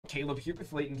Caleb here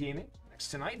with Leighton Gaming. Next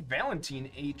tonight, Valentin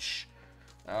H.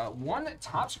 One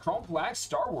Topps Chrome Black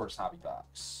Star Wars Hobby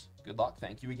Box. Good luck.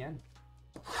 Thank you again.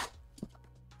 Let's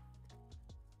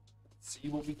see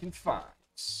what we can find.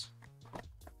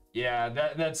 Yeah,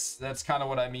 that's kind of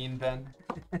what I mean, Ben.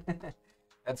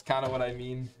 That's kind of what I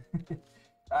mean.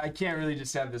 I can't really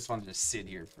just have this one just sit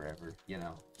here forever, you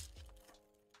know.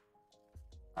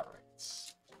 All right.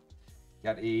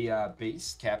 Got a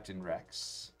base, Captain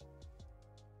Rex.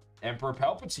 Emperor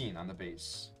Palpatine on the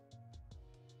base.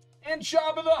 And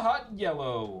Jabba the Hutt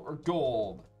yellow or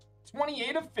gold.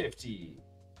 28 of 50.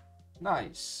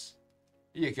 Nice.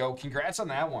 Here you go. Congrats on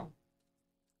that one.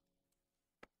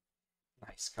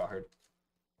 Nice card.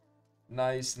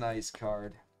 Nice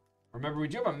card. Remember, we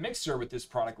do have a mixer with this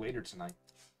product later tonight.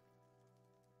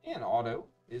 And auto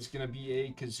is going to be a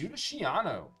Kazuda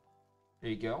Shiano. There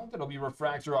you go. That'll be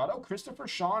refractor auto. Christopher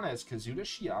Sean as Kazuda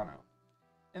Shiano.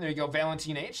 And there you go,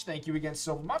 Valentin H. Thank you again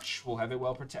so much. We'll have it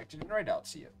well protected and right out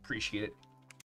to you. Appreciate it.